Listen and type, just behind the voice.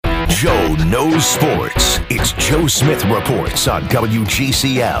Joe knows sports. It's Joe Smith Reports on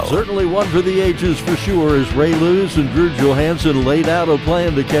WGCL. Certainly one for the ages for sure, as Ray Lewis and Drew Johansson laid out a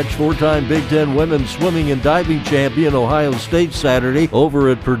plan to catch four-time Big Ten women's swimming and diving champion Ohio State Saturday over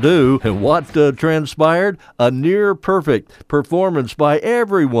at Purdue. And what transpired? A near-perfect performance by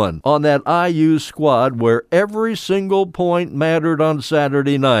everyone on that IU squad, where every single point mattered on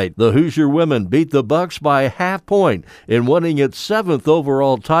Saturday night. The Hoosier women beat the Bucks by a half point in winning its 7th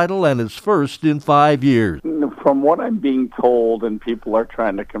overall title and its first in 5 years. From what I'm being told, and people are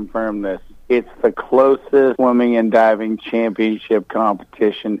trying to confirm this, it's the closest swimming and diving championship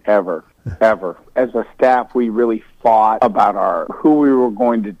competition ever. As a staff, we really fought about who we were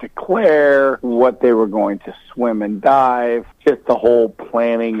going to declare, what they were going to swim and dive, just the whole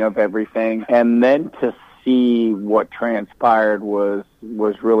planning of everything. And then to see what transpired was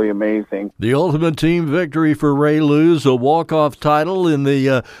really amazing. The ultimate team victory for Ray Lewis, a walk-off title in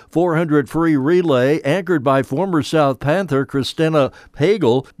the 400 free relay, anchored by former South Panther Christina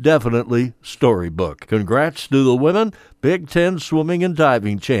Hagel, definitely storybook. Congrats to the women, Big Ten swimming and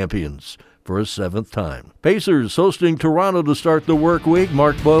diving champions for a 7th time. Pacers hosting Toronto to start the work week.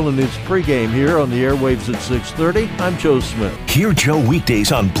 Mark Boyle in his pregame here on the airwaves at 6:30. I'm Joe Smith. Hear Joe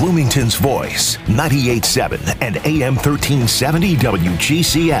weekdays on Bloomington's Voice, 98.7 and AM 1370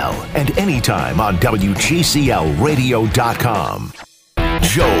 WGCL, and anytime on WGCLradio.com.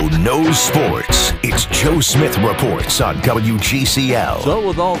 Joe knows sports. It's Joe Smith Reports on WGCL. So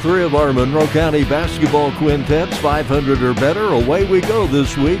with all three of our Monroe County basketball quintets 500 or better, away we go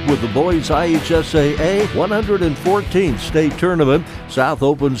this week with the boys IHSAA 114th state tournament. South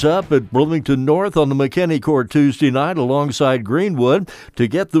opens up at Bloomington North on the McKinney Court Tuesday night alongside Greenwood. To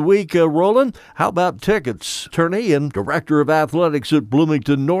get the week rolling, how about tickets? Attorney and Director of Athletics at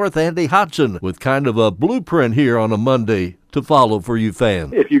Bloomington North, Andy Hodson, with kind of a blueprint here on a Monday to follow for you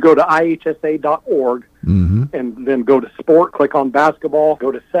fans. If you go to ihsa.org and then go to sport, click on basketball,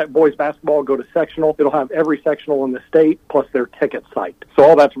 go to boys basketball, go to sectional, it'll have every sectional in the state plus their ticket site. So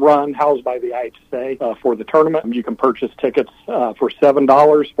all that's housed by the IHSA for the tournament. You can purchase tickets for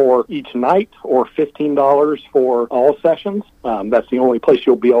 $7 for each night or $15 for all sessions. That's the only place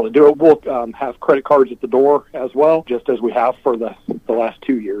you'll be able to do it. We'll have credit cards at the door as well, just as we have for the last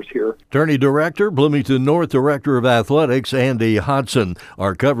 2 years here. Attorney Director, Bloomington North Director of Athletics, Andy Hodson.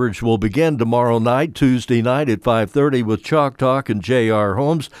 Our coverage will begin tomorrow night, Tuesday night at 5:30 with Chalk Talk and J.R.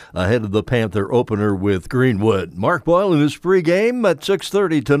 Holmes ahead of the Panther opener with Greenwood. Mark Boyle in his pregame at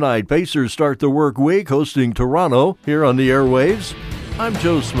 6:30 tonight. Pacers start the work week hosting Toronto here on the airwaves. I'm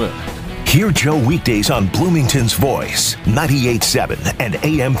Joe Smith. Hear Joe weekdays on Bloomington's Voice, 98.7 and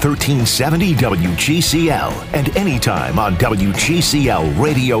AM 1370 WGCL, and anytime on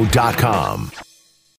WGCLradio.com.